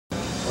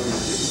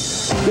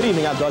Good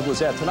evening, I'm Doug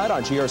Lizette. Tonight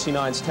on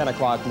GRC9's 10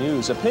 o'clock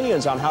news,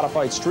 opinions on how to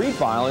fight street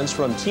violence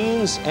from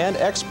teens and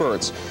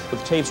experts.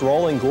 With tapes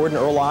rolling, Gordon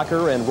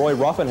Urlacher and Roy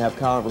Ruffin have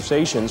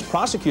conversations.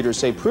 Prosecutors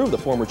say prove the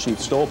former chief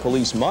stole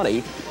police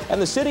money,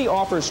 and the city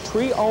offers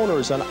tree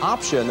owners an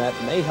option that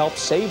may help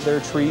save their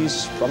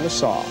trees from the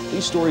saw.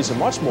 These stories and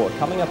much more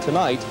coming up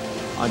tonight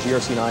on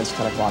GRC9's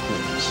 10 o'clock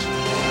news.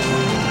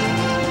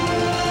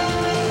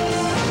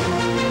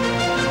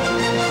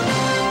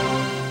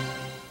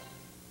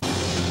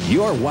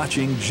 You're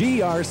watching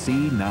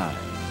GRC9.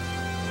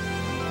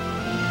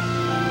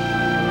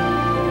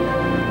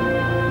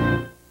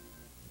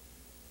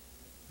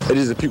 It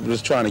is the people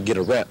just trying to get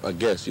a rap, I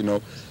guess, you know,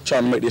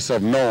 trying to make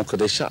themselves known because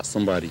they shot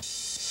somebody.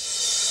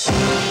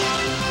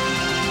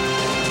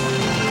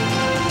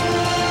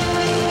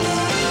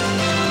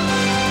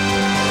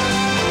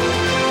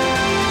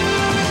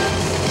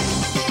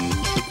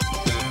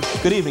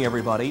 Good evening,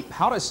 everybody.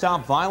 How to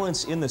stop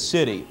violence in the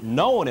city?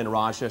 No one in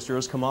Rochester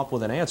has come up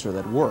with an answer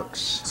that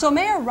works. So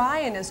Mayor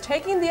Ryan is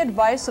taking the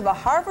advice of a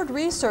Harvard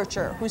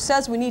researcher who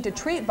says we need to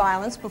treat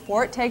violence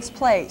before it takes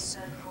place.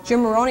 Jim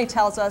Maroney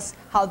tells us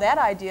how that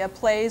idea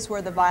plays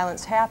where the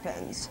violence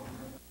happens.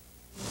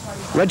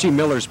 Reggie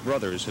Miller's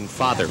brothers and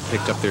father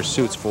picked up their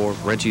suits for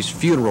Reggie's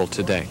funeral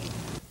today.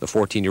 The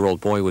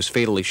 14-year-old boy was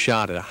fatally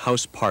shot at a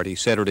house party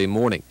Saturday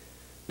morning.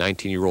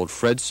 19-year-old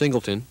Fred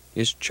Singleton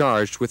is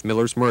charged with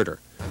Miller's murder.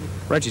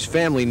 Reggie's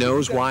family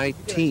knows why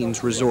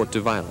teens resort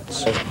to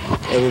violence.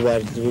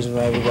 The reason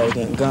why everybody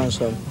getting guns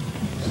from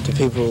the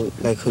people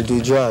like who do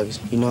drugs,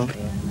 you know.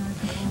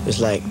 It's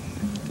like,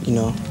 you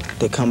know,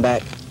 they come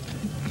back.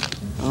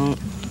 Now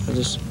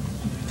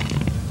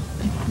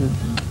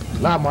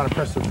I'm want to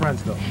press their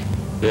friends though.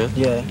 Yeah?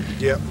 Yeah.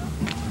 Yep.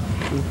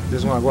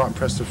 Just want to go out and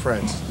press their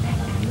friends.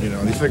 You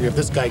know, they figure if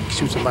this guy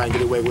shoots somebody and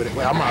get away with it,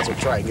 well, I might as well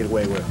try and get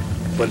away with it.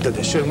 But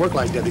it shouldn't work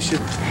like that. They should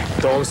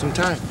throw them some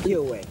time.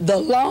 The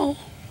law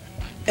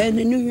in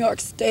the New York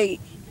State,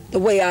 the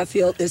way I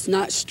feel, is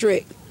not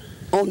strict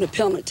on the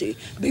penalty.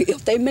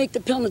 If they make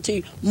the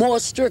penalty more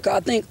strict,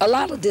 I think a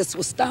lot of this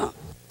will stop.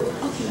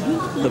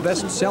 The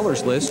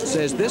bestsellers list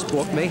says this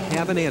book may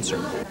have an answer.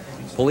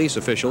 Police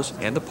officials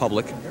and the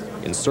public,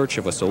 in search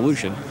of a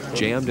solution,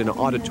 jammed in an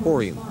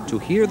auditorium to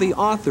hear the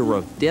author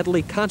of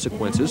Deadly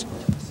Consequences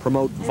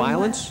promote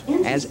violence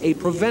as a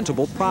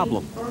preventable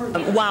problem.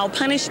 While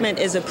punishment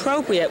is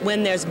appropriate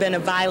when there's been a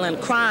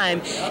violent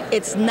crime,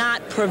 it's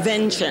not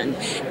prevention.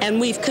 And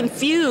we've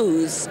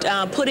confused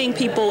putting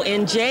people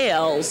in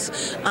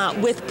jails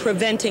with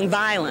preventing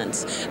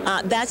violence.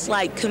 That's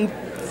like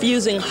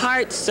confusing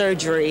heart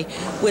surgery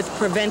with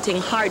preventing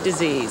heart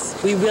disease.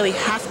 We really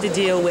have to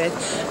deal with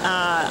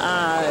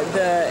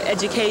the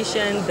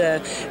education,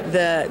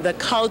 the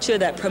culture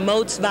that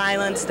promotes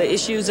violence, the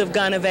issues of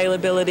gun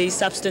availability,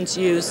 substance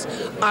use,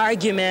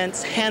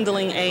 arguments,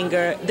 handling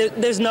anger.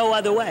 There's no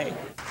other way.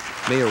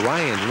 Mayor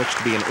Ryan looks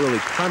to be an early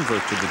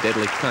convert to the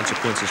Deadly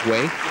Consequences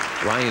way.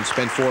 Ryan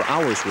spent 4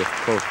 hours with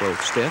pro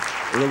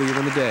Steph earlier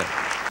in the day.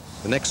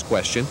 The next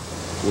question,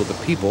 will the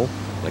people,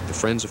 like the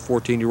friends of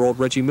 14-year-old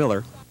Reggie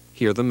Miller,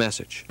 hear the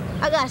message?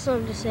 I got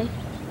something to say.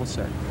 What's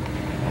that?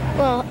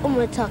 Well, I'm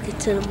going to talk it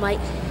to the mic.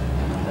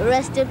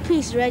 Rest in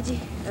peace,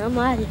 Reggie. I'm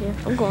out of here.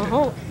 I'm going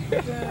home.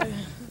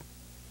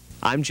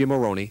 I'm Jim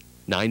Maroney,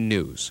 9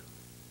 News.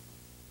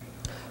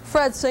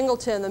 Fred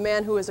Singleton, the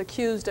man who is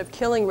accused of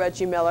killing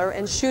Reggie Miller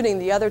and shooting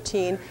the other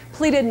teen,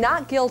 pleaded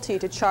not guilty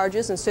to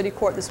charges in city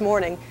court this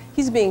morning.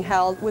 He's being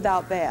held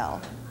without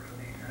bail.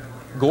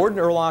 Gordon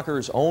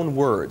Urlacher's own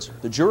words.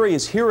 The jury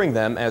is hearing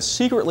them as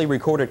secretly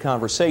recorded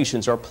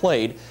conversations are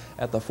played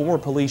at the former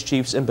police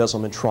chief's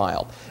embezzlement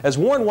trial. As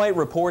Warren White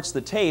reports,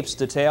 the tapes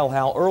detail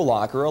how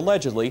Urlacher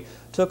allegedly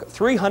took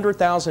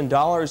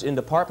 $300,000 in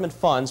department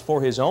funds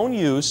for his own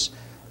use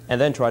and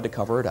then tried to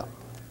cover it up.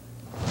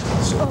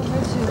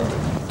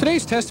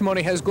 Today's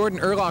testimony has Gordon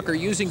Urlacher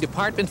using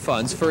department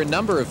funds for a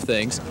number of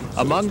things,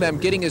 among them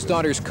getting his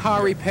daughter's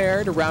car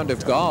repaired, a round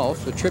of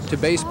golf, a trip to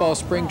baseball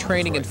spring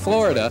training in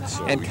Florida,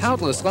 and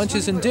countless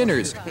lunches and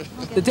dinners.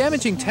 The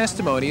damaging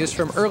testimony is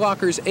from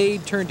Urlacher's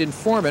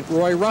aide-turned-informant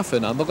Roy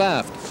Ruffin on the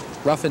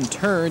left. Ruffin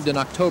turned in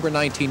October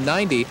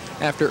 1990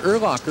 after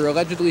Urlacher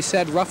allegedly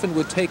said Ruffin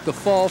would take the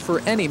fall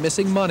for any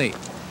missing money.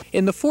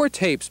 In the 4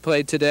 tapes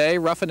played today,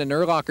 Ruffin and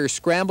Urlacher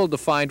scrambled to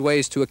find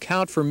ways to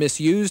account for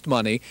misused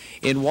money.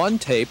 In one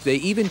tape, they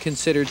even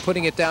considered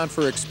putting it down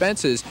for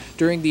expenses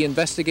during the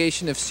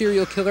investigation of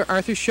serial killer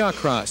Arthur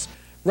Shawcross.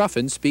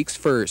 Ruffin speaks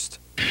first.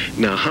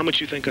 Now, how much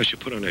you think I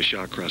should put on that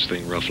Shawcross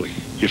thing, roughly?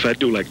 If I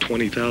do like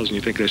 20,000, you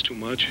think that's too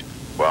much?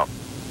 Well,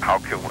 how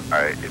can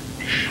I...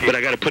 But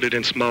I got to put it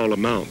in small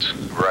amounts.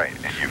 Right,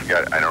 and you've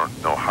got... I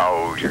don't know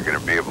how you're going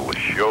to be able to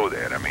show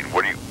that. I mean,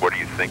 what do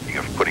you think thinking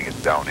of putting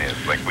it down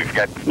as? Like we've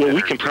got. Well,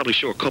 we can probably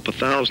show a couple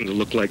thousand to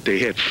look like they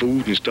had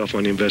food and stuff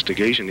on the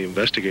investigation, the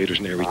investigators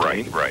and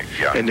everything. Right,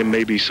 yeah. And then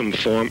maybe some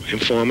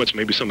informants,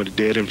 maybe some of the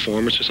dead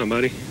informants or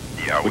somebody.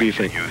 Yeah, what do you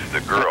think? Use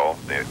the girl,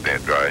 that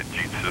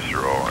Jean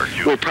Cicero, or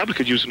well, probably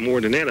could use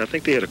more than that. I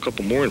think they had a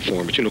couple more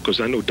informants, you know, because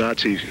I know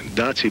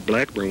Dotsie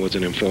Blackburn was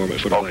an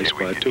informant for the Light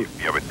Squad too.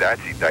 Yeah, but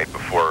Dotsie died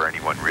before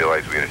anyone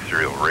realized we had a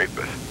serial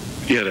rapist.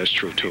 Yeah, that's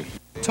true too.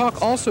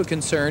 Talk also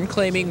concerned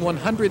claiming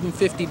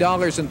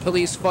 $150 in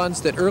police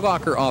funds that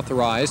Urlacher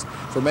authorized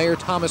for Mayor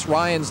Thomas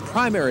Ryan's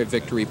primary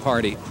victory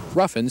party.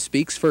 Ruffin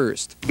speaks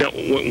first. Now,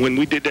 when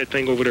we did that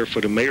thing over there for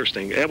the mayor's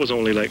thing, that was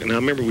only like, and I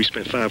remember we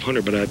spent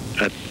 $500, but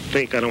I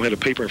think, I don't have the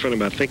paper in front of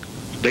me, I think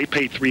they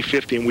paid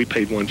 $350 and we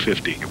paid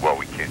 $150. Well,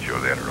 we can't show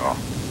that at all.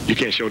 You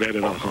can't show that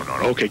at all,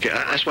 huh? No. Okay,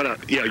 that's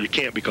what yeah, you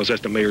can't because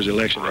that's the mayor's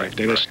election right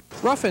there.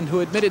 Ruffin, who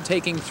admitted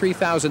taking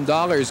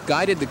 $3,000,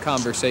 guided the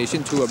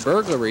conversation to a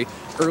burglary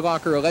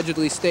Urlacher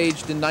allegedly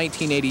staged in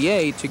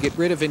 1988 to get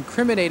rid of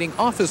incriminating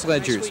office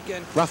ledgers.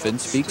 Ruffin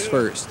speaks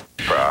first.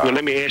 Well,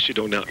 let me ask you,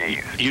 though, now,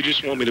 you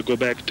just want me to go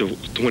back to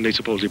when they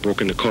supposedly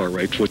broke in the car,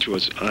 right, which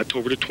was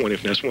October the 20th,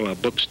 and that's when my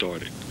book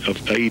started,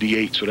 of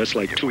 88, so that's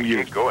like 2 years. We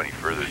can't go any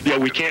further. Yeah,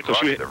 we can't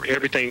because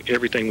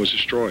everything was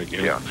destroyed. You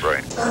know? Yeah,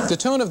 right. The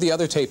tone of the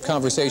other tape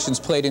conversations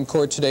played in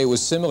court today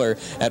was similar.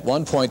 At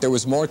one point, there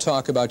was more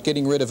talk about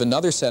getting rid of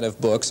another set of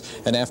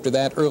books, and after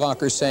that,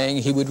 Urlacher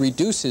saying he would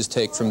reduce his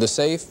take from the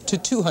safe to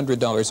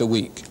 $200 a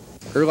week.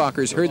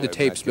 Urlacher's heard the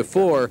tapes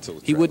before.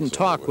 He wouldn't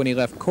talk when he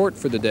left court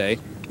for the day.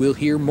 We'll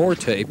hear more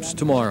tapes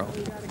tomorrow.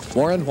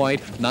 Warren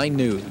White, 9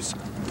 News.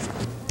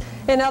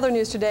 In other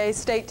news today,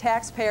 state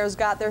taxpayers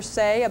got their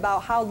say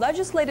about how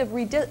legislative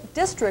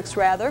districts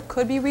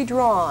could be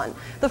redrawn.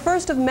 The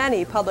first of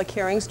many public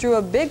hearings drew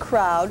a big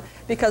crowd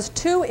because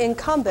 2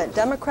 incumbent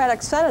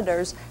Democratic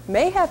senators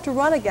may have to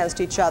run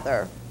against each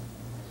other.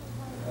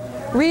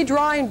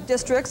 Redrawing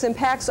districts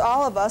impacts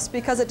all of us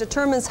because it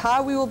determines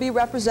how we will be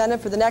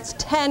represented for the next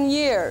 10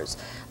 years.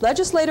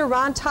 Legislator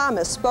Ron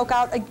Thomas spoke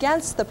out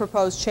against the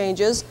proposed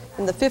changes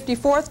in the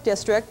 54th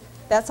district.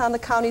 That's on the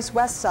county's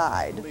west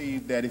side. I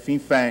believe that if in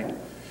fact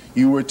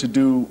you were to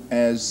do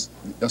as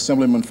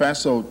Assemblyman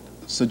Faso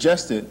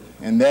suggested,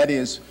 and that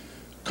is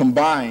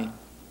combine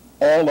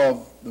all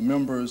of the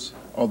members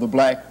of the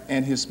black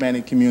and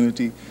Hispanic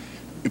community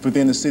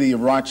within the city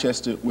of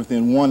Rochester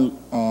within one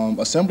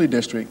assembly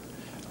district,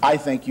 I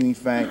think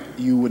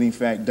you would in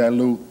fact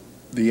dilute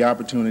the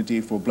opportunity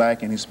for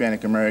black and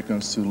Hispanic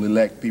Americans to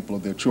elect people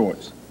of their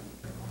choice.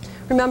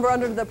 Remember,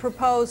 under the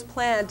proposed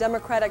plan,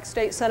 Democratic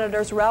state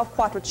senators Ralph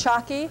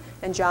Quattrocchi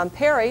and John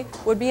Perry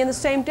would be in the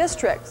same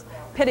districts,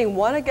 pitting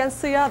one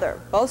against the other.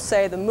 Both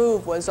say the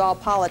move was all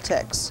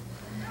politics.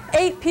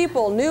 8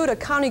 people new to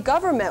county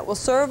government will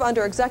serve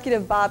under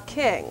Executive Bob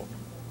King.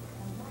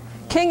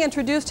 King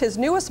introduced his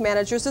newest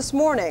managers this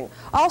morning.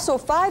 Also,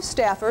 5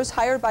 staffers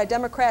hired by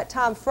Democrat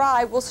Tom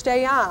Fry will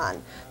stay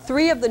on.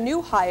 3 of the new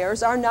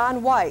hires are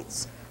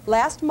non-whites.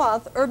 Last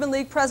month, Urban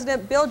League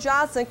President Bill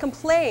Johnson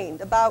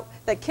complained about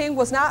that King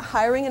was not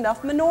hiring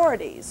enough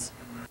minorities.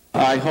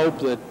 I hope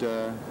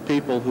that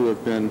people who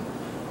have been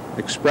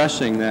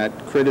expressing that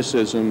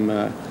criticism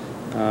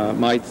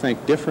might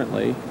think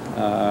differently.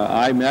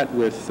 I met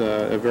with,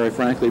 very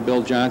frankly,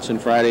 Bill Johnson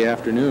Friday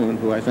afternoon,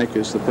 who I think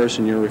is the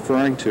person you're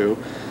referring to.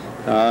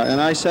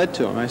 And I said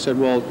to him, I said,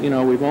 well, you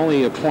know, we've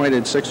only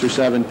appointed 6 or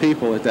 7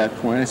 people at that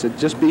point. I said,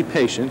 just be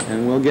patient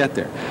and we'll get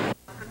there.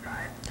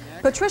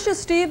 Patricia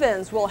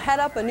Stevens will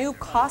head up a new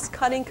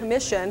cost-cutting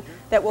commission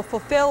that will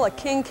fulfill a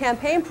King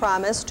campaign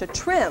promise to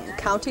trim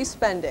county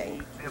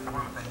spending.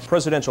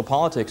 Presidential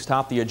politics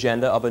topped the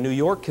agenda of a New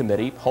York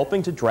committee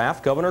hoping to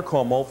draft Governor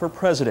Cuomo for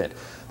president.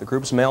 The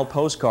group's mailed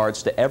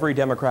postcards to every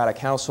Democratic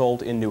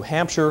household in New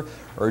Hampshire,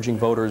 urging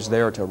voters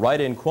there to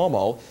write in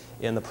Cuomo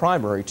in the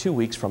primary 2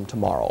 weeks from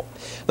tomorrow.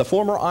 The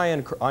former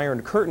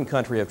Iron Curtain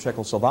country of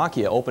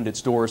Czechoslovakia opened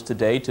its doors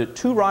today to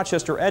 2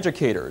 Rochester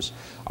educators.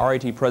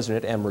 RIT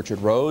President M. Richard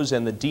Rose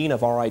and the Dean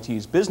of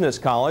RIT's Business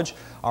College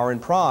are in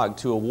Prague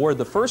to award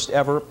the first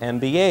ever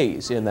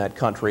MBAs in that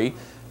country.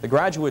 The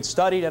graduates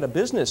studied at a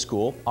business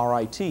school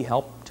RIT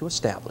helped to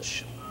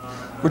establish.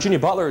 Virginia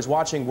Butler is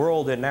watching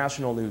World and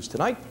National News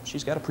tonight.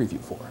 She's got a preview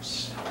for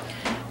us.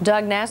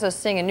 Doug, NASA's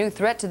seeing a new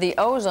threat to the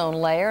ozone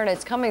layer, and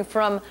it's coming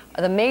from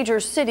the major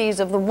cities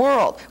of the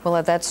world. We'll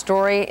have that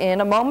story in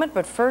a moment,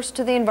 but first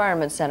to the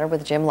Environment Center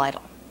with Jim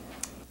Lytle.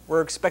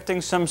 We're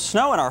expecting some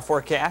snow in our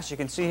forecast. You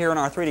can see here on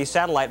our 3D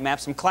satellite map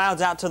some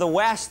clouds out to the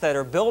west that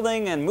are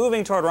building and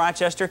moving toward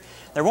Rochester.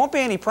 There won't be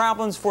any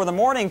problems for the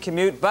morning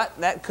commute, but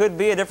that could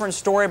be a different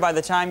story by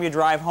the time you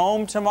drive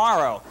home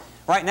tomorrow.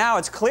 Right now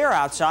it's clear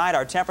outside.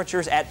 Our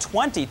temperature's at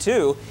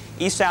 22.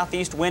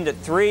 East-southeast wind at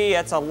 3.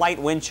 That's a light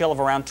wind chill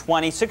of around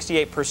 20,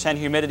 68%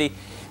 humidity,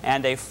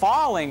 and a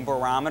falling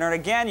barometer. And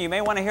again, you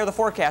may want to hear the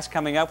forecast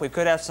coming up. We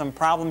could have some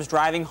problems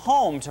driving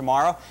home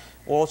tomorrow.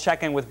 We'll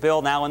check in with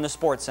Bill now in the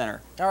Sports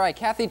Center. All right,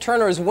 Kathy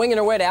Turner is winging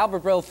her way to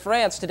Albertville,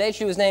 France. Today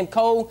she was named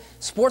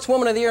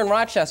Co-Sportswoman of the Year in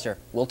Rochester.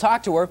 We'll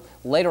talk to her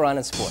later on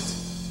in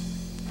sports.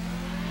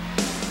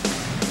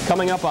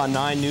 Coming up on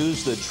 9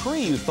 News, the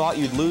tree you thought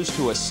you'd lose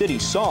to a city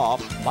saw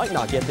might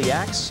not get the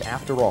axe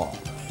after all.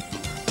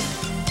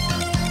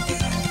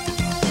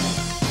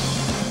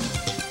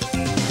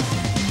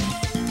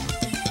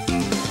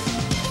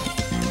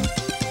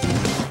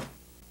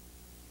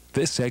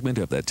 This segment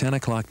of the 10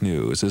 o'clock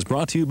news is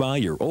brought to you by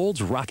your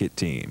Olds Rocket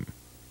Team.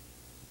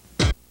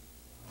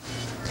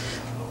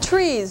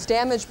 Trees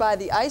damaged by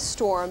the ice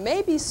storm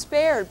may be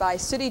spared by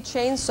city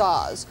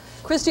chainsaws.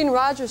 Christine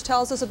Rogers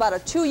tells us about a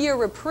 2-year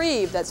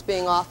reprieve that's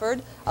being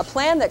offered, a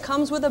plan that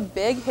comes with a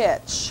big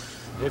hitch.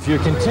 If you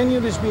continue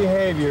this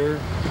behavior,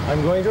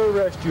 I'm going to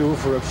arrest you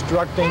for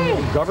obstructing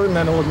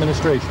governmental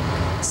administration.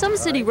 Some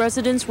city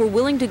residents were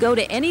willing to go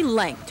to any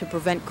length to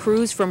prevent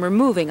crews from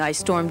removing ice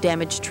storm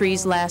damaged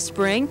trees last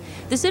spring.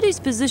 The city's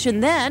position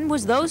then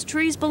was those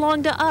trees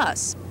belong to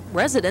us.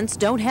 Residents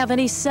don't have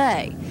any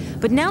say.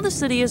 But now the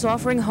city is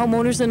offering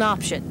homeowners an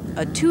option,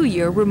 a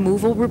 2-year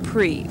removal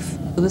reprieve.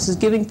 This is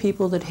giving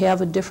people that have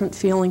a different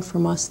feeling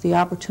from us the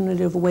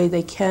opportunity of a way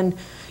they can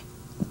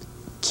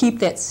keep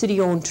that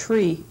city-owned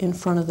tree in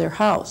front of their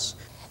house.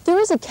 There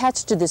is a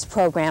catch to this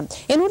program.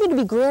 In order to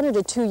be granted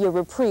a 2-year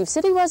reprieve,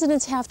 city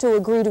residents have to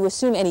agree to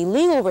assume any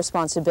legal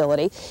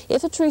responsibility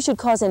if a tree should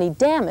cause any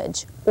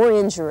damage or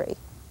injury.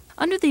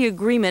 Under the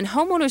agreement,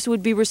 homeowners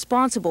would be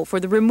responsible for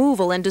the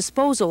removal and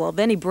disposal of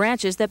any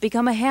branches that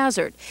become a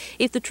hazard.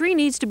 If the tree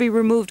needs to be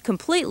removed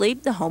completely,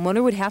 the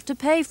homeowner would have to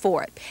pay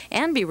for it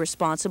and be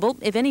responsible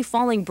if any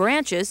falling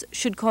branches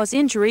should cause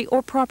injury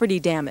or property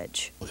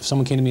damage. If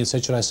someone came to me and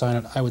said, should I sign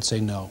it, I would say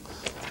no.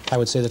 I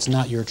would say that's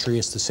not your tree,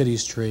 it's the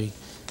city's tree.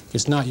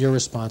 It's not your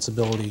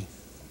responsibility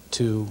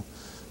to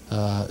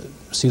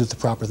see that the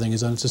proper thing is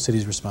done. It's the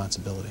city's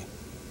responsibility.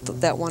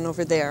 That one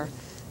over there,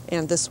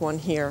 and this one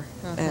here,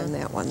 and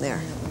that one there.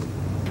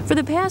 For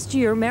the past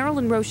year,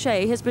 Marilyn Roche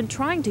has been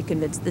trying to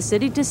convince the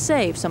city to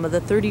save some of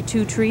the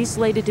 32 trees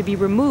slated to be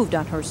removed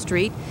on her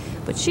street,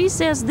 but she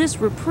says this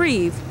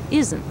reprieve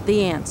isn't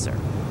the answer.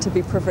 To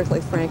be perfectly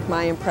frank,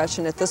 my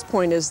impression at this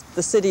point is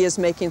the city is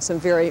making some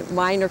very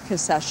minor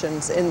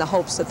concessions in the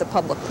hopes that the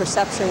public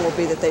perception will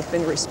be that they've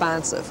been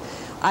responsive.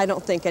 I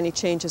don't think any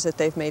changes that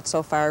they've made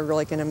so far are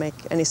really going to make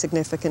any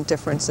significant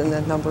difference in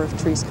the number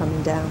of trees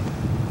coming down.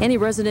 Any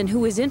resident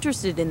who is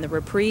interested in the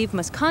reprieve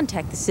must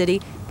contact the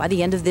city by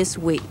the end of this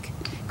week.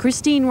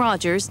 Christine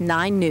Rogers,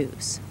 9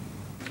 News.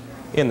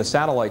 In the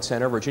Satellite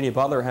Center, Virginia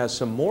Butler has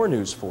some more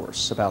news for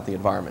us about the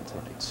environment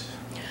tonight.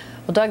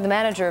 Well, Doug, the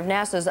manager of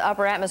NASA's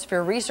Upper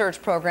Atmosphere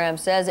Research Program,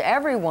 says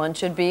everyone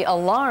should be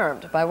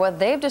alarmed by what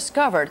they've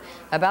discovered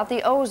about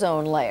the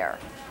ozone layer.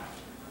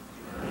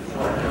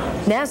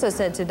 NASA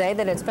said today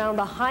that it's found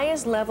the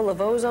highest level of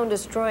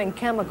ozone-destroying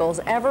chemicals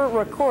ever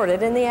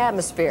recorded in the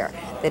atmosphere.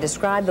 They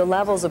described the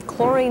levels of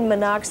chlorine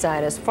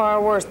monoxide as far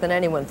worse than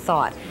anyone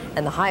thought,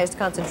 and the highest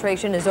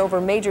concentration is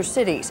over major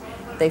cities.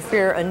 They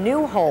fear a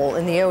new hole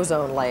in the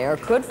ozone layer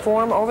could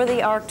form over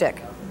the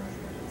Arctic.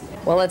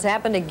 Well, it's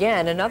happened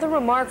again. Another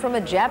remark from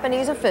a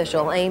Japanese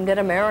official aimed at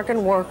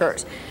American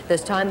workers.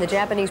 This time, the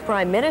Japanese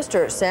Prime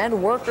Minister said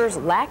workers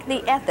lack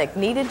the ethic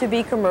needed to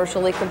be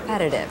commercially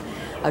competitive.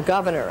 A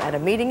governor at a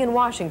meeting in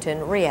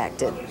Washington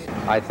reacted.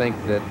 I think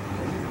that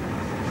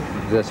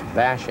this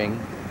bashing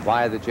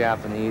by the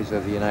Japanese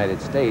of the United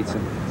States,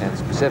 and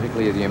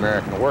specifically of the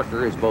American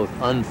worker, is both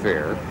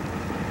unfair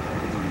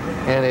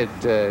and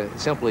it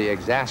simply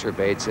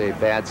exacerbates a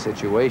bad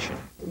situation.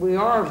 We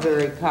are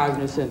very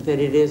cognizant that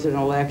it is an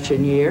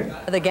election year.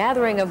 The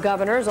gathering of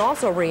governors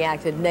also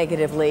reacted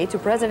negatively to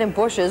President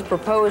Bush's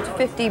proposed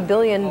 $50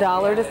 billion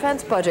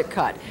defense budget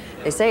cut.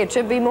 They say it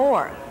should be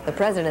more. The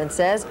president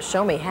says,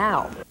 show me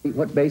how.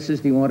 What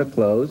bases do you want to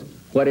close?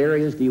 What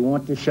areas do you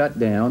want to shut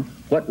down?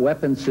 What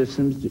weapon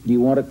systems do you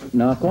want to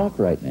knock off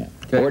right now?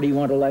 Okay. Or do you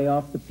want to lay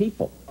off the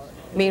people?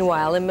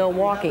 Meanwhile, in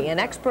Milwaukee, an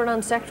expert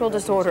on sexual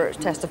disorders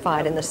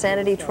testified in the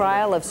sanity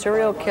trial of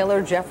serial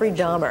killer Jeffrey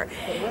Dahmer.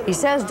 He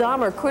says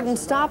Dahmer couldn't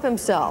stop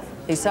himself.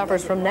 He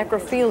suffers from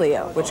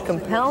necrophilia, which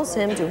compels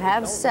him to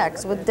have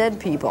sex with dead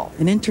people.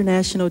 An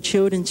international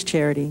children's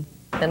charity.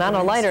 And on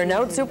a lighter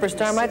note,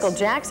 superstar Michael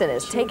Jackson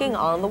is taking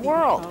on the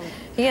world.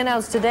 He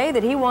announced today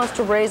that he wants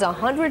to raise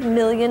 $100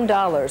 million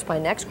by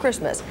next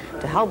Christmas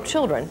to help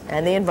children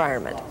and the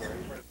environment.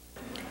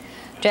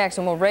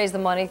 Jackson will raise the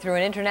money through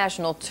an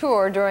international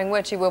tour during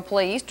which he will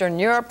play Eastern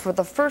Europe for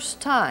the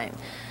first time.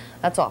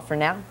 That's all for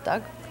now.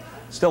 Doug?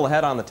 Still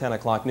ahead on the 10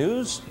 o'clock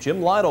news,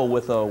 Jim Lytle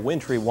with a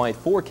wintry white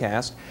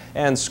forecast,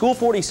 and School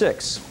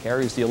 46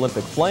 carries the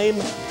Olympic flame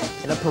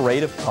in a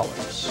parade of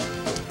colors.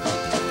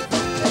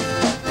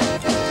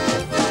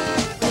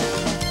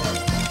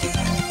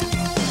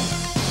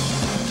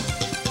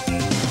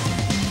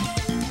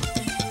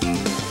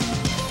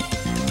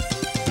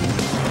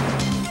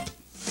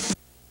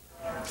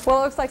 Well,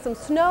 it looks like some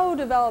snow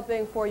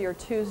developing for your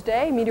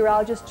Tuesday.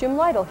 Meteorologist Jim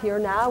Lytle here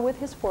now with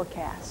his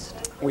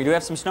forecast. We do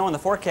have some snow in the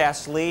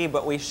forecast, Lee,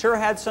 but we sure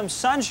had some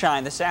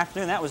sunshine this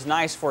afternoon. That was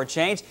nice for a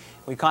change.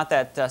 We caught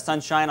that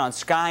sunshine on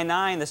Sky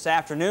 9 this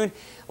afternoon.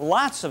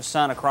 Lots of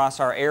sun across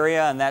our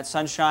area, and that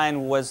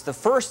sunshine was the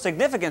first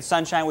significant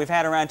sunshine we've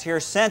had around here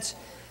since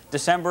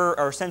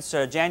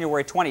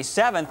January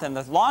 27th, and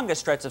the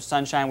longest stretch of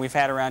sunshine we've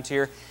had around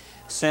here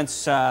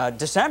since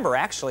December,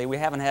 actually. We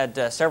haven't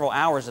had several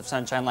hours of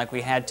sunshine like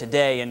we had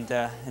today, and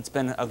it's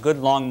been a good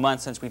long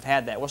month since we've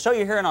had that. We'll show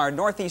you here in our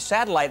northeast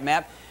satellite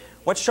map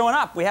what's showing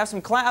up. We have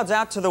some clouds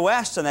out to the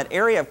west, and that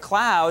area of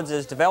clouds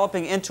is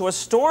developing into a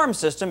storm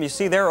system. You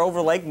see there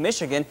over Lake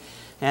Michigan,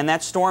 and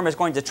that storm is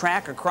going to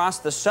track across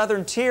the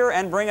southern tier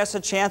and bring us a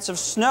chance of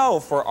snow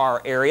for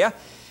our area.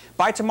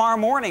 By tomorrow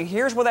morning,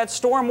 here's where that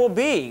storm will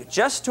be,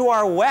 just to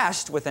our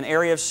west, with an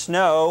area of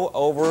snow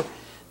over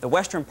the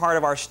western part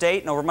of our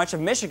state and over much of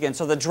Michigan.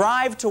 So the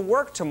drive to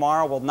work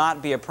tomorrow will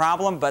not be a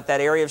problem, but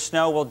that area of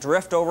snow will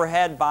drift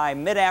overhead by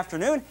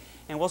mid-afternoon,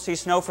 and we'll see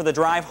snow for the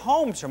drive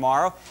home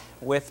tomorrow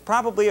with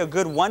probably a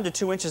good 1 to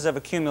 2 inches of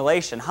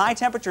accumulation. High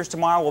temperatures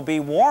tomorrow will be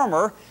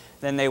warmer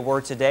than they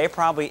were today,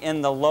 probably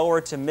in the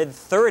lower to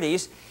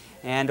mid-30s.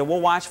 And we'll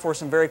watch for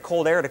some very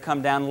cold air to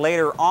come down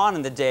later on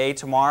in the day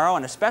tomorrow,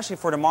 and especially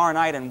for tomorrow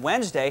night and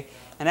Wednesday.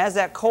 And as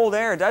that cold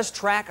air does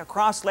track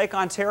across Lake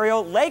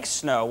Ontario, lake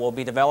snow will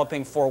be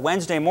developing for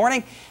Wednesday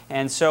morning.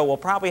 And so we'll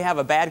probably have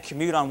a bad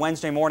commute on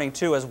Wednesday morning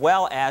too, as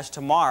well as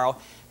tomorrow,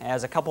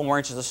 as a couple more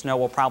inches of snow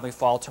will probably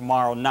fall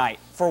tomorrow night.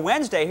 For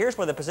Wednesday, here's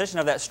where the position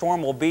of that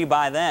storm will be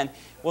by then.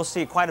 We'll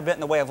see quite a bit in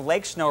the way of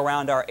lake snow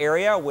around our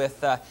area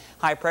with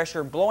high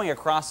pressure blowing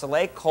across the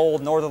lake,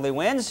 cold northerly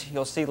winds.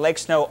 You'll see lake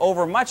snow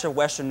over much of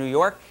western New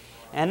York.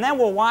 And then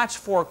we'll watch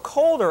for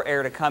colder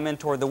air to come in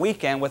toward the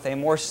weekend with a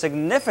more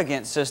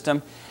significant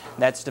system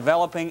that's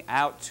developing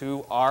out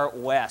to our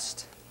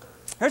west.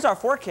 Here's our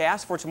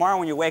forecast for tomorrow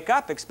when you wake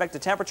up. Expect a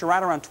temperature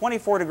right around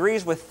 24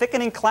 degrees with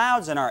thickening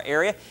clouds in our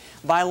area.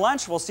 By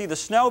lunch, we'll see the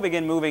snow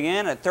begin moving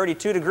in at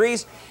 32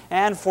 degrees.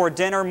 And for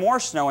dinner, more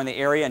snow in the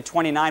area and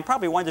 29,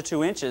 probably 1 to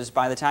 2 inches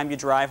by the time you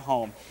drive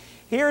home.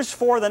 Here's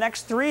for the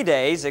next 3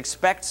 days.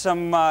 Expect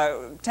some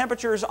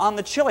temperatures on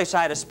the chilly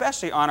side,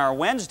 especially on our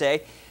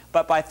Wednesday.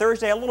 But by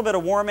Thursday, a little bit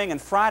of warming,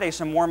 and Friday,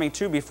 some warming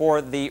too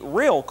before the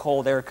real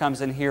cold air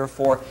comes in here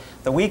for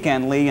the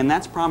weekend, Lee. And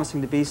that's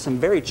promising to be some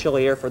very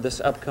chilly air for this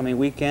upcoming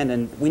weekend.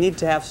 And we need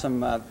to have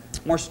some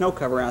more snow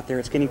cover out there.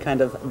 It's getting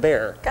kind of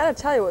bare. Gotta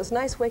tell you, it was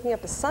nice waking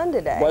up to sun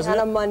today Wasn't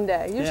on it? a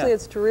Monday. Usually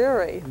it's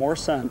dreary. More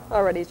sun.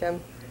 Alrighty, Jim.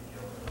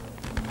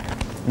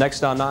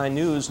 Next on 9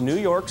 News, New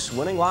York's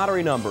winning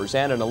lottery numbers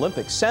and an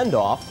Olympic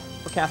send-off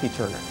for Kathy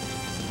Turner.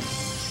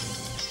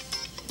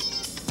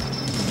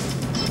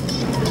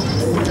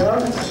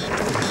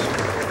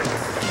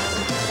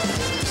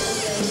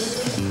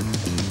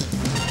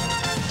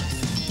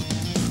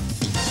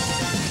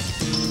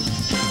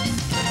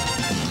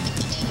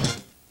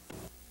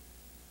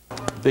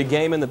 Big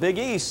game in the Big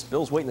East.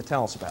 Bill's waiting to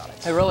tell us about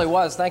it. It really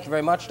was. Thank you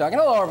very much, Doug.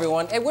 And hello,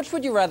 everyone. Hey, which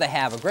would you rather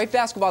have, a great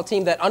basketball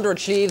team that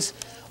underachieves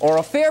or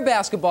a fair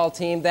basketball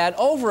team that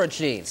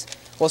overachieves?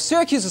 Well,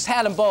 Syracuse has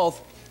had them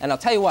both, and I'll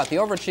tell you what, the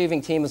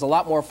overachieving team is a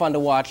lot more fun to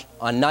watch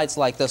on nights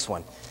like this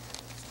one.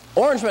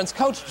 Orangemen's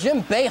coach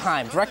Jim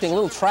Boeheim directing a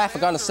little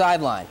traffic on the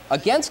sideline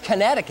against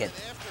Connecticut.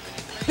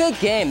 Big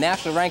game.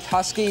 Nationally ranked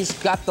Huskies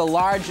got the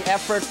large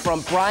effort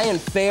from Brian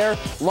Fair.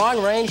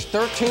 Long range,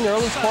 13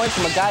 early points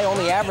from a guy who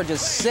only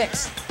averages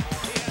 6.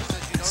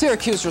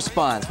 Syracuse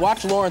responds.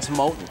 Watch Lawrence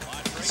Moten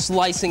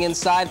slicing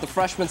inside. The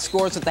freshman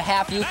scores at the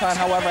half. UConn,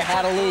 however,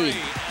 had a lead.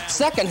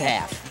 Second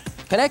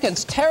half,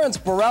 Connecticut's Terrence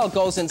Burrell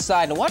goes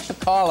inside. And watch the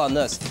call on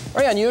this.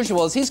 Very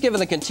unusual as he's given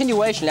the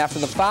continuation after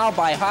the foul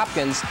by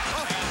Hopkins.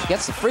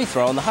 Gets the free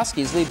throw, and the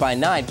Huskies lead by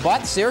 9.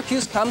 But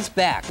Syracuse comes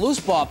back. Loose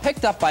ball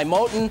picked up by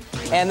Moten,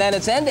 and then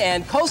it's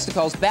end-to-end,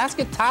 coast-to-coast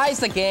basket, ties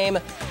the game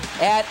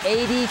at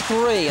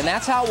 83. And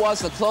that's how it was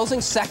the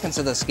closing seconds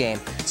of this game.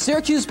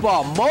 Syracuse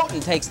ball.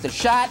 Moten takes the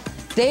shot.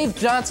 Dave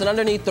Johnson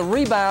underneath the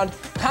rebound.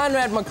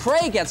 Conrad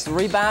McRae gets the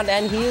rebound,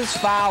 and he is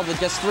fouled with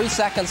just 3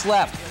 seconds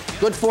left.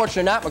 Good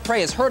fortune or not,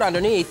 McRae is hurt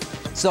underneath.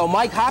 So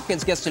Mike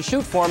Hopkins gets to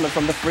shoot for him, and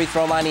from the free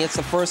throw line, he hits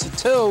the first of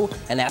 2,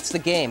 and that's the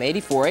game.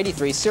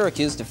 84-83,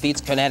 Syracuse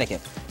defeats Connecticut.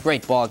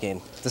 Great ball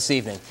game this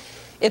evening.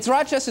 It's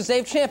Rochester's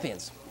Dave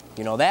Champions.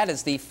 You know that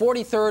is the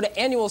 43rd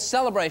annual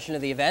celebration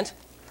of the event.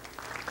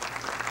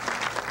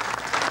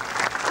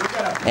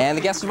 And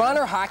the guest of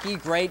honor, hockey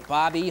great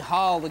Bobby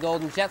Hull. The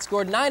Golden Jets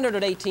scored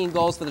 918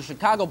 goals for the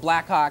Chicago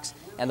Blackhawks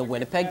and the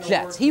Winnipeg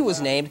Jets. He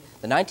was named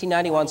the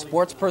 1991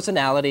 Sports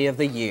Personality of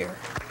the Year.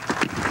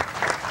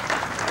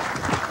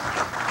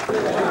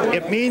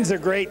 It means a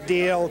great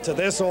deal to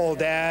this old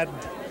dad.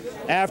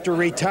 After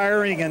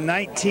retiring in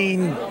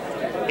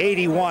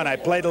 1981, I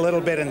played a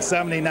little bit in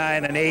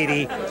 79 and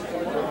 80,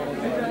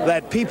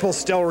 that people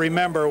still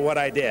remember what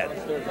I did.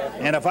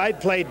 And if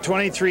I'd played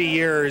 23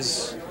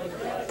 years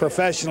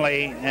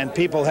professionally and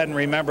people hadn't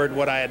remembered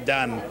what I had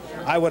done,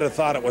 I would have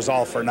thought it was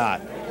all for naught.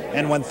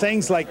 And when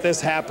things like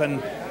this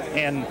happen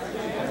in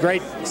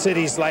great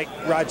cities like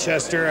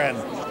Rochester and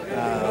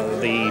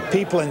the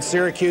people in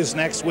Syracuse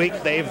next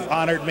week, they've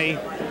honored me.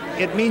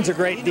 It means a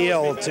great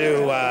deal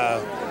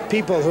to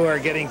people who are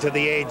getting to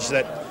the age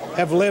that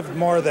have lived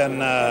more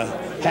than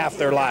half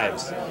their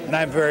lives. And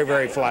I'm very,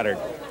 very flattered.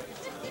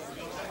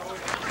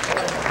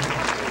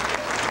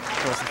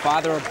 of course, the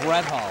father of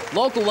Brett Hall.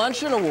 Local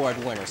luncheon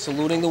award winner.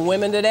 Saluting the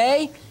women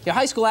today. Your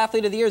high school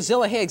athlete of the year,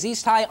 Zilla Higgs,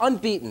 East High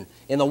unbeaten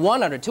in the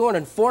 100, 200,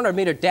 and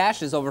 400-meter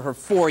dashes over her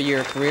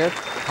 4-year career.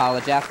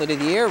 College athlete of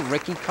the year,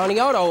 Ricky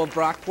Conioto of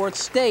Brockport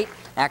State.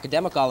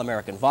 Academic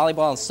All-American,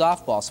 volleyball and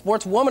softball.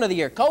 Sportswoman of the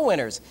year,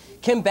 co-winners.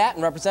 Kim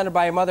Batten, represented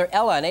by her mother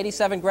Ella, an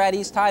 87 grad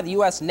East High, the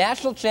U.S.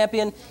 national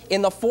champion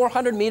in the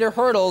 400-meter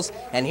hurdles.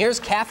 And here's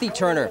Kathy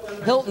Turner,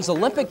 Hilton's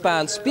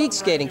Olympic-bound speed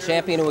skating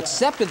champion, who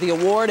accepted the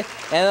award and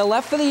then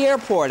left for the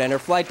airport and her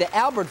flight to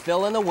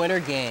Albertville in the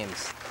Winter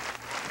Games.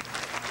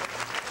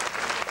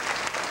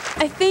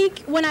 I think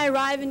when I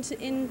arrive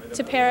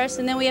into Paris,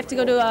 and then we have to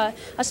go to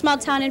a small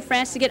town in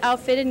France to get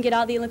outfitted and get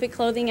all the Olympic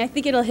clothing, I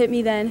think it'll hit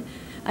me then.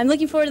 I'm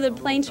looking forward to the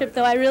plane trip,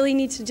 though. I really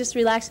need to just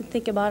relax and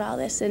think about all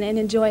this and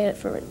enjoy it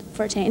for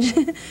a change.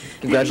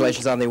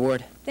 Congratulations on the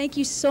award. Thank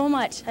you so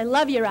much. I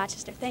love you,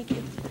 Rochester. Thank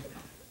you.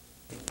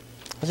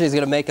 She's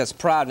going to make us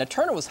proud. Now,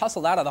 Turner was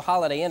hustled out of the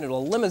Holiday Inn into a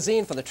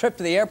limousine for the trip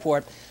to the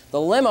airport. The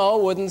limo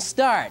wouldn't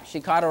start. She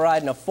caught a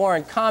ride in a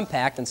foreign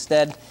compact.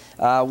 Instead,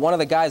 one of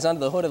the guys under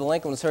the hood of the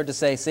Lincoln was heard to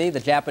say, "See,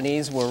 the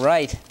Japanese were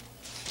right."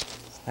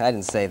 I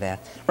didn't say that.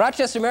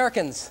 Rochester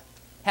Americans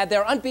had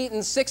their unbeaten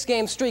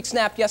 6-game streak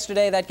snapped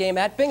yesterday. That game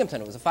at Binghamton.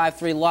 It was a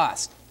 5-3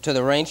 loss to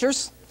the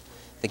Rangers.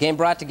 The game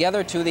brought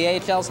together two of the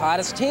AHL's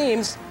hottest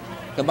teams.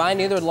 Combined,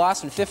 neither had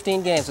lost in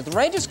 15 games. But the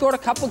Rangers scored a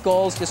couple of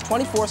goals just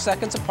 24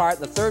 seconds apart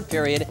in the third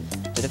period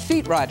to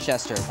defeat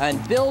Rochester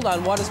and build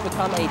on what has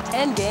become a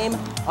 10-game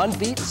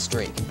unbeaten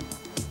streak.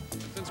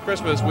 Since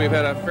Christmas, we've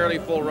had a fairly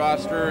full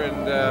roster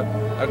and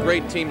a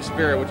great team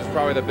spirit, which is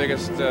probably the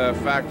biggest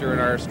factor in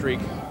our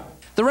streak.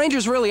 The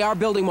Rangers really are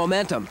building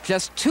momentum.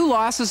 Just 2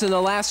 losses in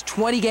the last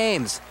 20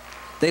 games.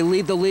 They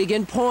lead the league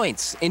in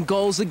points, in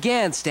goals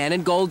against, and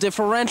in goal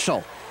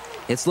differential.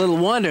 It's little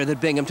wonder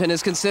that Binghamton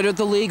is considered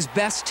the league's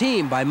best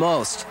team by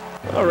most.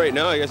 Well, right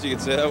now, I guess you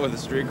could say that with the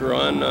streak we're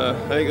on. I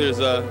think there's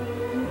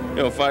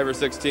 5 or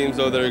 6 teams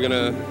though that are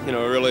gonna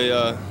really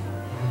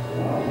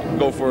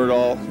go for it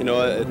all.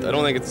 I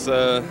don't think it's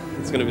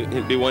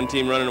gonna be one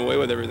team running away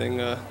with everything.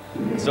 I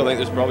still think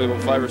there's probably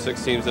about 5 or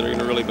 6 teams that are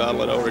gonna really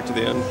battle it out right to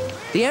the end.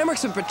 The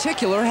Amerks in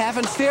particular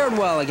haven't fared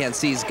well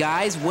against these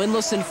guys,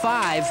 winless in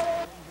 5,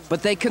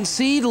 but they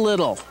concede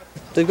little.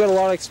 They've got a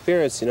lot of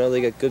experience,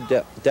 they got good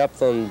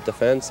depth on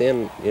defense,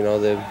 and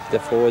their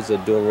forwards are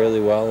doing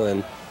really well.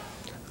 And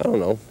I don't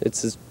know, I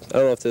don't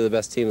know if they're the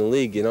best team in the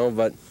league,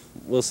 but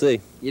we'll see.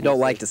 You don't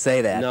like to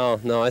say that.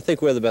 No, I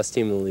think we're the best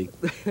team in the league.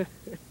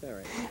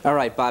 All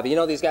right, Bobby,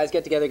 these guys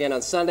get together again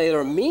on Sunday.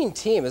 They're a mean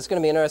team. It's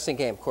going to be an interesting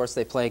game. Of course,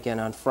 they play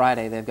again on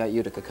Friday. They've got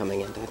Utica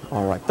coming in.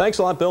 All right, thanks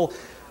a lot, Bill.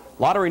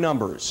 Lottery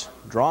numbers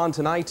drawn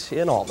tonight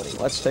in Albany.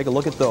 Let's take a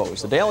look at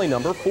those. The daily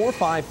number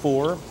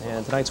 454,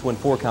 and tonight's win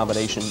 4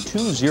 combination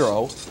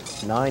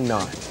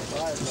 2099.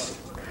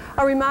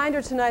 A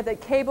reminder tonight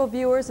that cable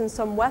viewers in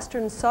some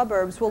western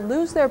suburbs will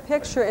lose their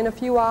picture in a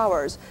few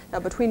hours.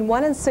 Now, between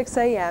 1 and 6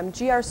 a.m.,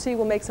 GRC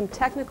will make some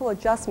technical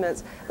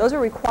adjustments. Those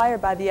are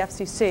required by the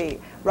FCC.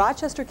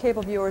 Rochester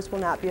cable viewers will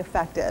not be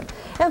affected.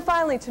 And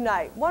finally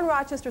tonight, one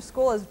Rochester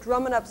school is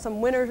drumming up some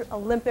Winter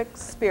Olympic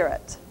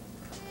spirit.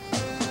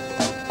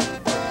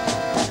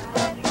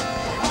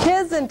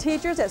 Kids and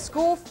teachers at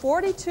School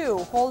 42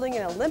 holding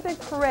an Olympic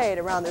parade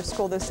around their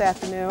school this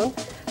afternoon.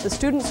 The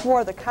students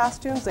wore the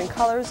costumes and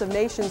colors of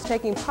nations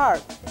taking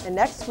part in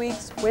next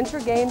week's Winter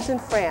Games in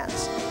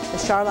France. The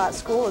Charlotte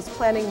School is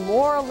planning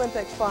more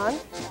Olympic fun.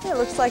 It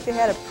looks like they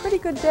had a pretty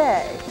good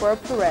day for a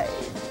parade.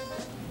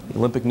 The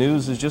Olympic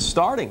news is just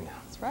starting.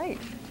 That's right.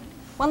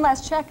 One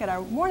last check at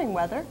our morning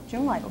weather.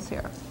 Jim Lytle's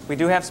here. We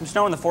do have some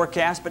snow in the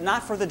forecast, but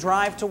not for the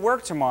drive to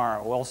work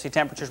tomorrow. We'll see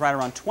temperatures right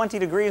around 20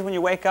 degrees when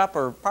you wake up,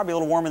 or probably a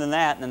little warmer than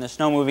that, and then the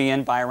snow moving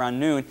in by around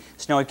noon.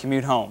 Snowy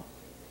commute home.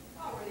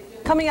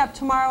 Coming up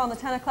tomorrow on the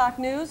 10 o'clock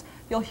news,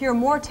 you'll hear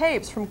more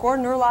tapes from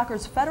Gordon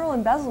Urlacher's federal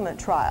embezzlement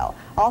trial.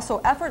 Also,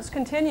 efforts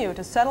continue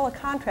to settle a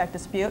contract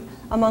dispute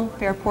among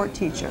Fairport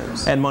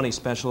teachers. And money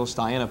specialist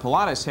Diana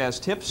Pilates has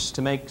tips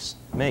to make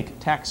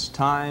tax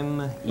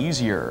time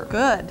easier.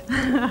 Good.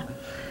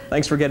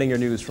 Thanks for getting your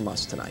news from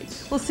us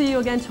tonight. We'll see you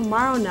again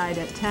tomorrow night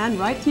at 10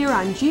 right here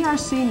on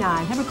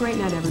GRC9. Have a great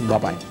night,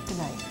 everybody. Bye-bye. Good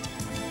night.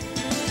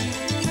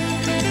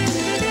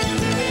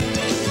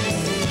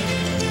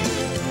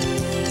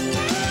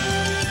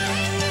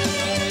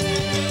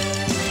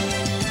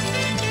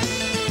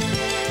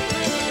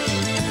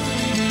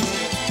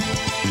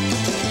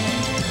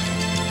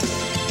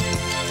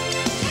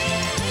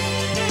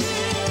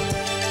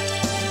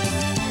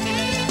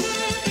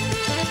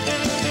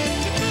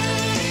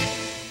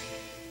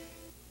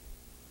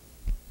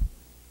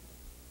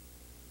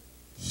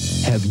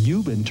 Have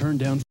you been turned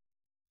down?